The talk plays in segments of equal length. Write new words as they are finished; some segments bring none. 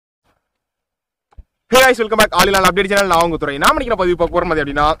Hey guys, welcome back. All update channel. நான் உங்க துரை. நான் நினைக்கிற பதிவு பார்க்க போறது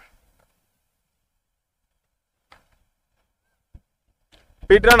அப்படினா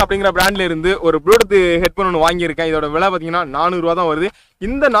BrandPTron அப்படிங்கற பிராண்ட்ல இருந்து ஒரு ப்ளூடூத் ஹெட்போன் ஒன்னு வாங்கி இருக்கேன். இதோட விலை பாத்தீங்கன்னா 400 ரூபாய் தான் வருது.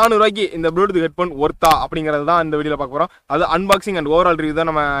 இந்த 400 ரூபாய்க்கு இந்த ப்ளூடூத் ஹெட்போன் வர்த்தா அப்படிங்கறது தான் இந்த வீடியோல பார்க்க போறோம். அது அன்பாக்சிங் அண்ட் ஓவரால் ரிவ்யூ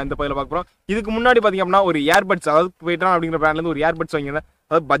தான் நம்ம இந்த பதிவுல பார்க்க போறோம். இதுக்கு முன்னாடி பாத்தீங்க அப்படினா ஒரு இயர்பட்ஸ் அதாவது BrandPTron அப்படிங்கற பிராண்ட்ல இருந்து ஒரு இயர்பட்ஸ் வாங்கினேன்.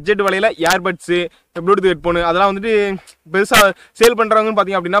 அதாவது பட்ஜெட் விலையில இயர்பட்ஸ் ப்ளூடூத் ஹெட்போன் அதெல்லாம் வந்துட்டு பெருசா சேல் பண்றவங்கன்னு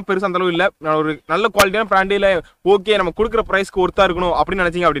பாத்தீங்க அப்படின்னா பெருசா அந்த அளவு இல்ல. ஒரு நல்ல குவாலிட்டியான பிராண்டில ஓகே நம்ம கொடுக்குற பிரைஸ்க்கு ஒர்த்தா இருக்கணும் அப்படின்னு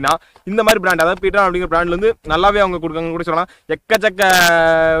நினைச்சீங்க அப்படின்னா இந்த மாதிரி பிராண்ட் அதாவது BrandPTron அப்படிங்கிற பிராண்ட்ல இருந்து நல்லாவே அவங்க கொடுக்காங்க கூட சொல்லலாம். எக்கச்சக்க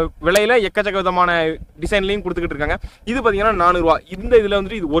விலையில எக்கச்சக்க விதமான டிசைன்லயும் கொடுத்துக்கிட்டு இருக்காங்க. இது பாத்தீங்கன்னா 400 ரூபாய். இந்த இதுல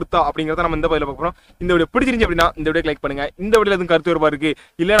வந்துட்டு இது ஒர்த்தா அப்படிங்கறத நம்ம இந்த பதில பார்க்க போறோம். இந்த வீடியோ பிடிச்சிருந்துச்சு அப்படின்னா இந்த வீடியோ லைக் பண்ணுங்க. இந்த வீடியோல எதுவும் கருத்து வேறுபாடு இருக்கு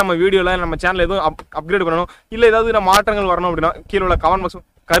இல்ல நம்ம வீடியோல நம்ம சேனல் எதுவும் அப்கிரேட் பண்ணணும் இல்ல ஏதாவது நம்ம மாற்றங்கள் வரணும் அப்படின்னா கீழே உள்ள கமெண்ட் பாக்ஸ்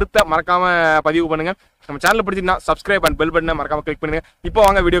கருத்தை மறக்காம பதிவு பண்ணுங்க. நம்ம சேனல் பிடிச்சிருந்தா சப்ஸ்கிரைப் அண்ட் பெல் பட்டனை மறக்காம கிளிக் பண்ணுங்க. இப்போ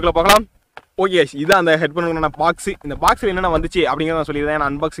வாங்க வீடியோக்குள்ள போகலாம். ஓகே, இதான் அந்த ஹெட்போனுக்கான பாக்ஸ். இந்த பாக்ஸில் என்னென்ன வந்துச்சு அப்படிங்கிறத நான் சொல்லியிருந்தேன்.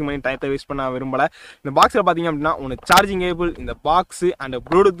 நான் அன்பாக்சிங் பண்ணி டைத்தை வேஸ்ட் பண்ண விரும்பல. இந்த பாக்ஸில் பார்த்தீங்க அப்படின்னா ஒன்று சார்ஜிங் கேபிள், இந்த பாக்ஸ் அண்ட்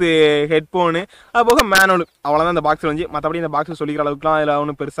ப்ளூடூத் ஹெட்போனு, அது போக மேனுவல், அவ்வளோதான் இந்த பாக்ஸில் வந்து. மற்றபடி இந்த பாக்ஸில் சொல்லிக்கிற அளவுக்குலாம் இதில்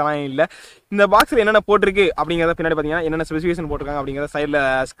ஒன்றும் பெருசாலாம் இல்லை. இந்த பாக்ஸில் என்னென்ன போட்டிருக்கு அப்படிங்கிறத பின்னாடி பார்த்தீங்கன்னா என்னென்ன ஸ்பெசிஃபிகேஷன் போட்டிருக்காங்க அப்படிங்கிறத சைடில்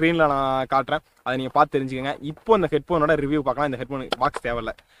ஸ்க்ரீனில் நான் காட்டுறேன். அதை நீங்கள் பார்த்து தெரிஞ்சுக்கோங்க. இப்போ இந்த ஹெட்போனோட ரிவ்யூ பார்க்கலாம். இந்த ஹெட்போன் பாக்ஸ்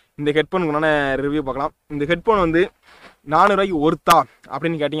தேவையில்லை. இந்த ஹெட்போனுக்குனான ரிவ்யூ பார்க்கலாம். இந்த ஹெட்போன் வந்து 400 ரூபாய்க்கு ஒர்த்தா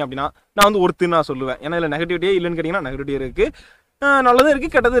அப்படின்னு கேட்டிங்க அப்படின்னா நான் வந்து ஒர்த்துன்னு நான் சொல்லுவேன். ஏன்னா இதில் நெகட்டிவிட்டியே இல்லைன்னு கேட்டிங்கன்னா நெகட்டிவிட்டி இருக்குது, நல்லதும்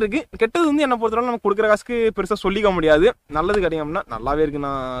இருக்குது, கெட்டதும் இருக்குது. கெட்டது வந்து என்ன பொறுத்தவரை நம்ம கொடுக்குற காசுக்கு பெருசாக சொல்லிக்க முடியாது. நல்லது கேட்டிங்க அப்படின்னா நல்லாவே இருக்குன்னு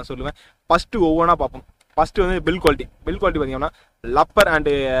நான் சொல்லுவேன். ஃபஸ்ட்டு ஒவ்வொன்றா பார்ப்போம். ஃபஸ்ட்டு வந்து பில் குவாலிட்டி பார்த்தீங்கன்னா லப்பர்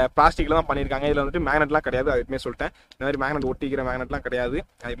அண்டு பிளாஸ்டிக்கில் தான் பண்ணியிருக்காங்க. இதில் வந்துட்டு மேக்னெட்லாம் கிடையாது. அதுக்குமே சொல்லிட்டேன். இந்த மாதிரி மேக்னெட் ஒட்டிக்கிற மேக்னெட்லாம் கிடையாது.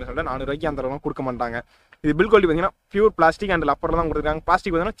 அதுக்குமே சொல்லிட்டேன். 400 ரூபாய்க்கு அந்த அளவுக்கு கொடுக்க மாட்டாங்க. இது பில் குவாலிட்டி பார்த்தீங்கன்னா பியூர் பிளாஸ்டிக் அண்ட் லப்பரில் தான் கொடுத்துருக்காங்க.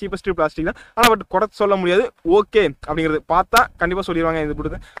 பிளாஸ்டிக் பார்த்தீங்கன்னா சீப்பஸ்ட் பிளாஸ்டிக் தான். ஆனால் பட் குறை சொல்ல முடியாது. ஓகே அப்படிங்கிறது பார்த்தா கண்டிப்பாக சொல்லிடுவாங்க இது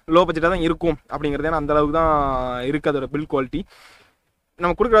கொடுத்து லோ பட்ஜெட்டாக தான் இருக்கும் அப்படிங்கிறது. ஏன்னா அந்த அளவுக்கு தான் இருக்குது அதோட பில் குவாலிட்டி.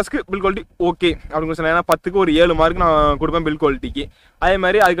 நம்ம கொடுக்குற ராஸ்க்கு பில் குவாலிட்டி ஓகே அப்படின்னு சொல்லலாம். ஏன்னா 10க்கு ஒரு 7 மார்க் நான் கொடுப்பேன் பில் குவாலிட்டிக்கு. அதே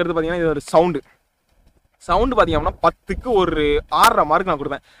மாதிரி அதுக்கடுத்து பார்த்தீங்கன்னா இது ஒரு சவுண்டு பார்த்தீங்க அப்படின்னா 10க்கு ஒரு 6.5 மார்க் நான்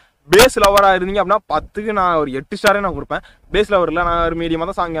கொடுப்பேன். பேஸ் லவராக இருந்தீங்க அப்படின்னா 10க்கு நான் ஒரு 8 ஸ்டாரே நான் கொடுப்பேன். பேஸ் லவரில் நான் ஒரு மீடியமாக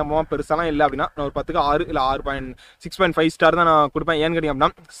தான் சாங் கேட்போம், பெருசாலாம் இல்லை அப்படின்னா நான் ஒரு 10க்கு 6 இல்லை 6.5 ஸ்டார் தான் நான் கொடுப்பேன். ஏன்னு கேட்டிங்க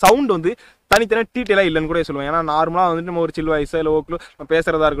அப்படின்னா சவுண்ட் வந்து தனித்தனியாக டீட்டெயிலாக இல்லைன்னு கூட சொல்லுவேன். ஏன்னா நார்மலாக வந்துட்டு நம்ம ஒரு சில் வாய்ஸோ இல்லை ஓக்லோ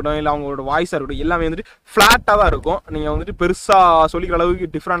பேசுகிறதா இருக்கட்டும் இல்லை அவங்களோட வாய்ஸாக இருக்கட்டும் எல்லாமே வந்துட்டு ஃப்ளாட்டாக தான் இருக்கும். நீங்கள் வந்துட்டு பெருசாக சொல்லிக்கிற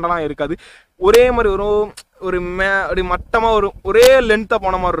அளவுக்கு டிஃப்ரெண்ட்டாலாம் இருக்காது. ஒரே மாதிரி ஒரு மட்டமாக ஒரே லென்த்தாக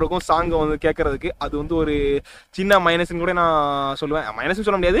போன மாதிரி இருக்கும் சாங்கை வந்து கேட்கறதுக்கு. அது வந்து ஒரு சின்ன மைனஸ்ன்னு கூட நான் சொல்லுவேன். மைனஸ்ன்னு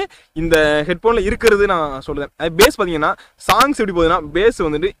சொல்ல முடியாது, இந்த ஹெட்ஃபோனில் இருக்கிறது நான் சொல்லுவேன். அது பேஸ் பார்த்தீங்கன்னா சாங்ஸ் எப்படி போகுதுன்னா பேஸ்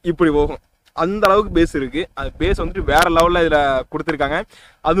வந்துட்டு இப்படி போகும். அந்த அளவுக்கு பேஸ் இருக்குது. அது பேஸ் வந்துட்டு வேற லெவலில் இதில் கொடுத்துருக்காங்க.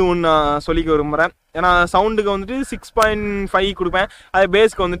 அது ஒன்று நான் சொல்லிக்க விரும்புகிறேன். ஏன்னா சவுண்டுக்கு வந்துட்டு 6.5 கொடுப்பேன். அது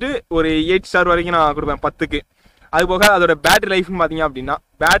பேஸ்க்கு வந்துட்டு ஒரு 8 ஸ்டார் வரைக்கும் நான் கொடுப்பேன் 10க்கு. அது போக அதோட பேட்டரி லைஃப்னு பார்த்தீங்க அப்படின்னா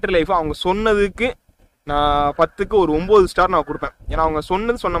பேட்டரி லைஃப் அவங்க சொன்னதுக்கு நான் 10க்கு ஒரு 9 ஸ்டார் நான் கொடுப்பேன். ஏன்னா அவங்க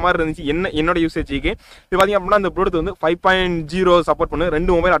சொன்ன மாதிரி இருந்துச்சு என்னோட யூசேஜுக்கு. இது பார்த்தீங்க அப்படின்னா இந்த ப்ளூடூத் வந்து 5.0 சப்போர்ட் பண்ணு.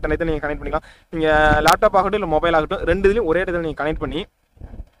 2 மொபைல் அட்டனை நீங்கள் கனெக்ட் பண்ணிக்கலாம். நீங்கள் லேப்டாப் ஆகட்டும் இல்லை மொபைல் ஆகட்டும் 2 இதுலையும் ஒரே இடத்துல நீங்கள் கனெக்ட் பண்ணி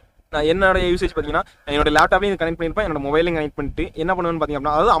நான் என்னோட யூசேஜ் பார்த்தீங்கன்னா என்னோட லேப்டாப்லையும் கனெக்ட் பண்ணியிருப்பேன், என்னோட மொபைலையும் கனெக்ட் பண்ணிட்டு என்ன பண்ணுவேன்னு பார்த்தீங்க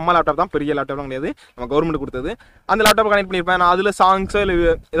அப்படின்னா அதாவது அம்மா லேப்டாப் தான், பெரிய லேப்டாப்லாம் கிடையாது, நம்ம கவர்மெண்ட் கொடுத்தது. அந்த லேப்டாப் கனெக்ட் பண்ணியிருப்பேன். நான் அதில் சாங்ஸோ இல்லை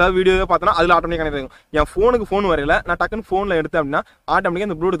ஏதாவது வீடியோ பார்த்தோன்னா அதில் ஆட்டோமேட்டிக் கனெக்ட் ஆகும். என் ஃபோனுக்கு ஃபோன் வரையில நான் டக்குன்னு ஃபோனில் எடுத்தேன் அப்படின்னா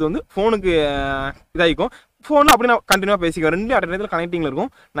ஆட்டோமேட்டிக்காக இந்த ப்ளூடூத் வந்து ஃபோனுக்கு இதாகிக்கும். ஃபோனில் அப்படி நான் கண்டினியூவாக பேசிக்குவேன். 2 அட்டத்தில் கனெக்டிங்கில் இருக்கும்.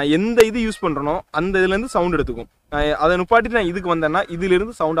 நான் எந்த இது யூஸ் பண்ணுறனோ அந்த இதுலேருந்து சவுண்ட் எடுத்துக்கும். அதை நுப்பாட்டிட்டு நான் இதுக்கு வந்தேன்னா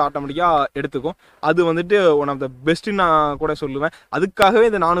இதிலிருந்து சவுண்ட் ஆட்டோமேட்டிக்காக எடுத்துக்கும். அது வந்துட்டு ஒன் ஆஃப் த பெஸ்ட்டுன்னு நான் கூட சொல்லுவேன். அதுக்காகவே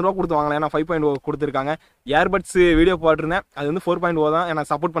இந்த 400 ரூபா கொடுத்து வாங்கலாம். ஏன்னா 5.0 கொடுத்துருக்காங்க. இயர்பட்ஸ் வீடியோ போட்டிருந்தேன், அது வந்து 4.0 தான்.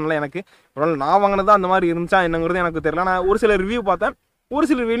 எனக்கு சப்போர்ட் பண்ணல. எனக்கு ஒரு நான் வாங்கினது அந்த மாதிரி இருந்துச்சா என்னங்கிறது எனக்கு தெரியல. நான் ஒரு சில ரிவ்யூ பார்த்தேன், ஒரு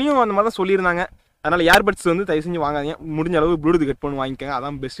சில ரிவ்யூவும் அந்த மாதிரி தான் சொல்லியிருந்தாங்க. அதனால் இயர்பட்ஸ் வந்து தயவு செஞ்சு வாங்காதீங்க. முடிஞ்ச அளவு ப்ளூடூத் ஹெட்ஃபோன் வாங்கிக்கோங்க.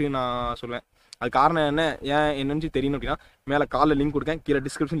 அதான் பெஸ்ட்டுன்னு நான் சொல்லுவேன். அது காரணம் என்னன்னு தெரியணும் அப்படின்னா மேலே காலில் லிங்க் கொடுக்கேன், கீழே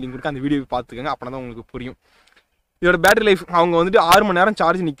டிஸ்கிரிப்ஷன் லிங்க் கொடுக்கேன். அந்த வீடியோ பார்த்துக்கோங்க, அப்படின்னா தான் உங்களுக்கு புரியும். இதோட பேட்டரி லைஃப் அவங்க வந்துட்டு 6 மணி நேரம்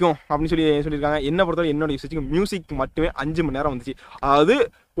சார்ஜ் நிற்கும் அப்படின்னு சொல்லியிருக்காங்க. என்ன பொறுத்தவரை என்னோட யூசேஜுக்கு மியூசிக் மட்டுமே 5 மணி நேரம் வந்துச்சு. அதாவது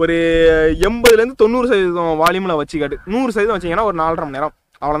ஒரு 80லேருந்து 90% வால்யூமில் வச்சு காட்டு. 100% வச்சிங்கன்னா ஒரு 4.5 மணி நேரம்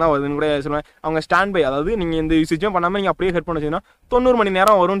அவ்வளோதான் வருதுன்னு கூட சொல்லுவேன். அவங்க ஸ்டாண்ட் பை அதாவது நீங்கள் இந்த யூசேஜும் பண்ணாமல் நீங்கள் அப்படியே ஹெட்ஃபோன் வச்சிங்கன்னா 90 மணி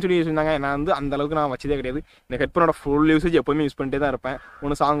நேரம் வரும்னு சொல்லியிருந்தாங்க. நான் வந்து அந்த அளவுக்கு நான் வச்சதே கிடையாது. இந்த ஹெட்ஃபோனோட ஃபுல் யூசேஜ் எப்போவுமே யூஸ் பண்ணிட்டே தான் இருப்பேன்.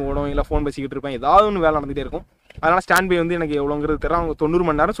 ஒன்று சாங் ஓடும் இல்லை ஃபோன் பேசிக்கிட்டு இருப்பேன், ஏதாவது ஒன்று வேலை நடந்துகிட்டே இருக்கும். அதனால் ஸ்டாண்ட் பை வந்து எனக்கு எவ்வளோங்கிறது தெரியல. அவங்க 90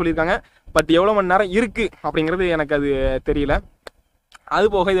 மணி நேரம் சொல்லியிருக்காங்க. பட் எவ்வளோ மணி நேரம் இருக்குது அப்படிங்கிறது எனக்கு அது தெரியல. அது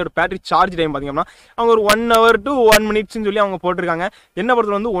போக இதோட பேட்டரி சார்ஜ் டைம் பார்த்தீங்கன்னா அவங்க ஒரு 1 hour to 1 minutes சொல்லி அவங்க போட்டிருக்காங்க. என்ன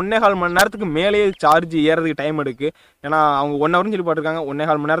பொறுத்தவரை வந்து 1.25 மணி நேரத்துக்கு மேலேயே சார்ஜ் ஏறதுக்கு டைம் எடுக்கு. ஏன்னா அவங்க 1 hourனு சொல்லி போட்டிருக்காங்க,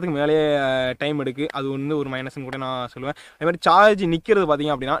 1.25 மணி நேரத்துக்கு மேலேயே டைம் எடுக்கு. அது வந்து ஒரு மைனஸ்ன்னு கூட நான் சொல்லுவேன். அதே மாதிரி சார்ஜ் நிற்கிறது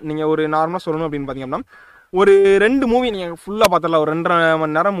பார்த்தீங்க அப்படின்னா நீங்கள் ஒரு நார்மலாக சொல்லணும் அப்படின்னு பார்த்தீங்கன்னா ஒரு 2 மூவி நீங்கள் ஃபுல்லாக பார்த்துடலாம். ஒரு 2.5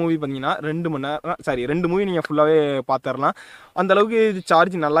 மணி நேரம் மூவி பார்த்தீங்கன்னா 2 மூவி நீங்கள் ஃபுல்லாகவே பார்த்துடலாம். அந்தளவுக்கு இது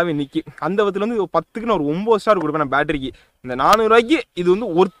சார்ஜ் நல்லாவே நிற்கி. அந்த விதத்தில் வந்து 10க்கு நான் ஒரு 9 ஸ்டார் கொடுப்பேன் நான் பேட்டரிக்கு. இந்த 400 ரூபாய்க்கு இது வந்து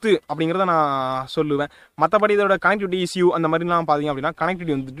ஒர்த்து அப்படிங்கிறத நான் சொல்லுவேன். மற்றபடி இதோட கனெக்டிவிட்டி இஷ்யூ அந்த மாதிரிலாம் பார்த்தீங்க அப்படின்னா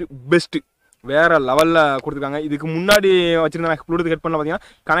கனெக்டிவிட்டி வந்துட்டு பெஸ்ட்டு வேறு லெவலில் கொடுத்துருக்காங்க. இதுக்கு முன்னாடி வச்சுருந்த ப்ளூடூத் ஹெட்ஃபோனில் பார்த்தீங்கன்னா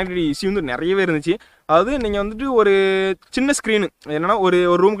கனெக்டிவிட்டி இஷ்யூ வந்து நிறையவே இருந்துச்சு. அதாவது நீங்கள் வந்துட்டு ஒரு சின்ன ஸ்க்ரீனு என்னென்னா ஒரு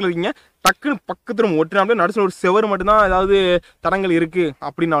ரூமுக்குள்ள இருக்கீங்க, டக்குன்னு பக்கத்து ரூம் ஒட்டினாலே நடுசில் ஒரு செவர் மட்டும்தான் ஏதாவது தடங்கள் இருக்குது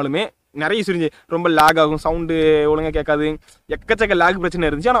அப்படின்னாலுமே நிறைய இஷ்யூ இருந்துச்சு. ரொம்ப லேக் ஆகும், சவுண்டு ஒழுங்காக கேட்காது, எக்கச்சக்க லேக் பிரச்சனை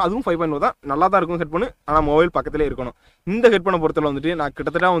இருந்துச்சு. ஆனால் அதுவும் 5.0 தான், நல்லா தான் இருக்கும் ஹெட்ஃபோனு. ஆனால் மொபைல் பக்கத்திலே இருக்கணும். இந்த ஹெட்ஃபோனை பொறுத்தவரை வந்துட்டு நான்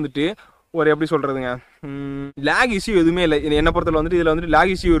கிட்டத்தட்ட வந்துட்டு ஒரு எப்படி சொல்கிறதுங்க, லேக் இஷ்யூ எதுவுமே இல்லை. என்னை பொறுத்தவரை வந்துட்டு இதில் வந்துட்டு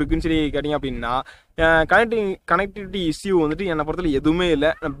லேக் இஷ்யூ இருக்குன்னு சொல்லி கேட்டிங்க அப்படின்னா கனெக்டிவிட்டி இஷ்யூ வந்துட்டு என்னை பொறுத்தவரை எதுவுமே இல்லை.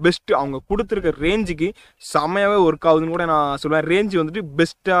 பெஸ்ட்டு அவங்க கொடுத்துருக்க ரேஞ்சுக்கு செம்மையாகவே ஒர்க் ஆகுதுன்னு கூட நான் சொல்லுவேன். ரேஞ்சு வந்துட்டு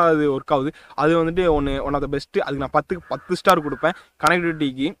பெஸ்ட்டாக அது ஒர்க் ஆகுது. அது வந்துட்டு ஒன் ஆஃப் த பெஸ்ட்டு. அதுக்கு நான் 10க்கு 10 ஸ்டார் கொடுப்பேன்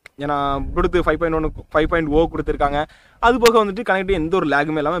கனெக்டிவிட்டிக்கு. ஏன்னா ப்ளூடூத் 5.0 கொடுத்துருக்காங்க. அது போக வந்துட்டு கனெக்டிவிட்டி எந்த ஒரு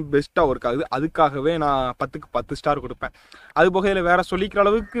லேகுமே இல்லாமல் பெஸ்ட்டாக ஒர்க் ஆகுது. அதுக்காகவே நான் 10க்கு 10 ஸ்டார் கொடுப்பேன். அது போக இதில் வேறு சொல்லிக்கிற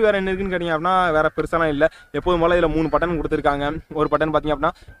அளவுக்கு வேறு என்ன இருக்குன்னு கேட்டிங்க அப்படின்னா வேறு பெருசாலாம் இல்லை. எப்போதும் போல் இதில் 3 பட்டன் கொடுத்துருக்காங்க. ஒரு பட்டன் பார்த்தீங்க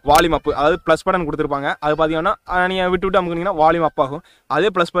அப்படின்னா வால்யூம் அப்பு, அதாவது ப்ளஸ் பட்டன் கொடுத்துருப்பாங்க. அது பார்த்தீங்கன்னா நீங்கள் விட்டு அமுக்குனீங்கன்னா வால்யூம் அப் ஆகும். அதே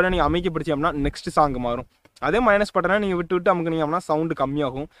ப்ளஸ் பட்டன் நீங்கள் அமைக்க பிடிச்சி அப்படின்னா நெக்ஸ்ட் சாங் மாறும். அதே மைனஸ் பட்டனை நீங்கள் விட்டு அமுக்குனீங்க அப்படின்னா சவுண்டு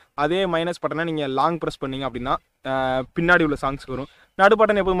கம்மியாகும். அதே மைனஸ் பட்டனை நீங்கள் லாங் ப்ரெஸ் பண்ணீங்க அப்படின்னா பின்னாடி உள்ள சாங்ஸ் வரும். நடு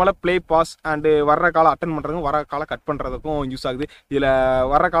பட்டன் எப்போதும் போல் ப்ளே பாஸ் அண்டு வர்ற காலம் அட்டன் பண்ணுறதுக்கும் வர காலம் கட் பண்ணுறதுக்கும் யூஸ் ஆகுது. இதில்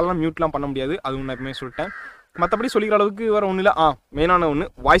வர்ற காலம்லாம் மியூட்லாம் பண்ண முடியாது, அதுவும் நான் எப்பவுமே சொல்லிட்டேன். மற்றபடி சொல்லிக்கிற அளவுக்கு வேறு ஒன்றும் இல்லை. மெயினான ஒன்று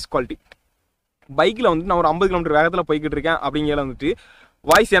வாய்ஸ் குவாலிட்டி. பைக்கில் வந்துட்டு நான் ஒரு 50 கிலோமீட்டர் வேகத்தில் போய்கிட்டு இருக்கேன் அப்படிங்கிற வந்துட்டு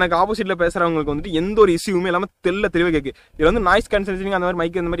வாய்ஸ் எனக்கு ஆப்போசிட்டில் பேசுகிறவங்களுக்கு வந்துட்டு எந்த ஒரு இஷ்யூமே இல்லாமல் தெளிவாக கேட்கு. இதில் வந்து நாய்ஸ் கேன்சலேஷன் அந்த மாதிரி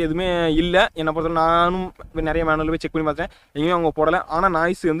மைக் அந்த மாதிரி எதுவுமே இல்லை. என்னை பொறுத்தவரை நானும் நிறைய மேனுவல் போய் செக் பண்ணி பார்த்தேன், எங்கேயும் அவங்க போடலை. ஆனால்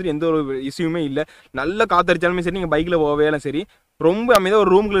நாய்ஸ் வந்துட்டு எந்த ஒரு இஷ்யூமே இல்லை. நல்ல காற்றடிச்சாலுமே சரி, நீங்கள் பைக்கில் போவேலும் சரி, ரொம்ப அமைதியாக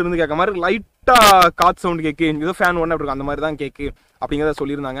ஒரு ரூமில் இருந்து கேட்க மாதிரி லைட்டாக காற்று சவுண்டு கேட்கு, ஏதோ ஃபேன் ஒன்று அப்படி இருக்கும், அந்த மாதிரி தான் கேட்கு அப்படிங்கிறத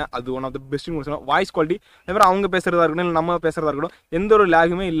சொல்லியிருந்தாங்க. அது ஒன் ஆஃப் த பெஸ்ட்டுன்னு சொல்லலாம். வாய்ஸ் குவாலிட்டி அதே மாதிரி அவங்க பேசுகிறதா இருக்கட்டும் இல்லை நம்ம பேசுகிறதா இருக்கட்டும் எந்த ஒரு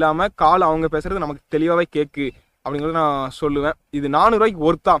லேகுமே இல்லாமல் கால் அவங்க பேசுகிறது நமக்கு தெளிவாகவே கேட்கு அப்படிங்கிறது நான் சொல்லுவேன். இது 400 ரூபாய்க்கு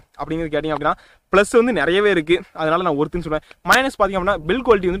ஒர்த்தா அப்படிங்கிறது கேட்டிங்க அப்படின்னா ப்ளஸ் வந்து நிறையவே இருக்குது, அதனால் நான் ஒர்த்துன்னு சொல்லுவேன். மைனஸ் பார்த்திங்க அப்படின்னா பில்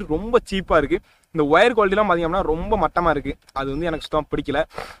குவாலிட்டி வந்துட்டு ரொம்ப சீப்பாக இருக்குது. இந்த ஒயர் குவாலிட்டிலாம் பார்த்திங்க அப்படின்னா ரொம்ப மட்டமாக இருக்குது. அது வந்து எனக்கு சுத்தமாக பிடிக்கல.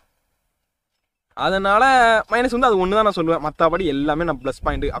 அதனால் மைனஸ் வந்து அது ஒன்று தான் நான் சொல்லுவேன். மற்றபடி எல்லாமே நான் ப்ளஸ்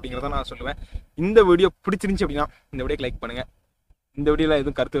பாயிண்ட் அப்படிங்கிறத நான் சொல்லுவேன். இந்த வீடியோ பிடிச்சிருந்துச்சி அப்படின்னா இந்த வீடியோக்கு லைக் பண்ணுங்கள். இந்த வீடியோவில்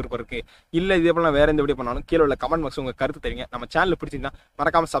எதுவும் கருத்து விருப்பம் இருக்குது இல்லை இதே போல் வேறு எந்த வீடியோ பண்ணாலும் கீழே உள்ள கமெண்ட் பாக்ஸ் உங்கள் கருத்து தெரியுங்க. நம்ம சேனலில் பிடிச்சிருந்தா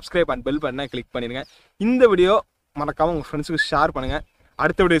மறக்காமல் சப்ஸ்கிரைப் அண்ட் பெல் பட்டனை கிளிக் பண்ணிடுங்க. இந்த வீடியோ மறக்காமல் உங்கள் ஃப்ரெண்ட்ஸுக்கு ஷேர் பண்ணுங்கள்.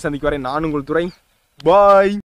 அடுத்த வீடியோ சந்திக்க வரை நான் உங்கள் துரை. பாய்.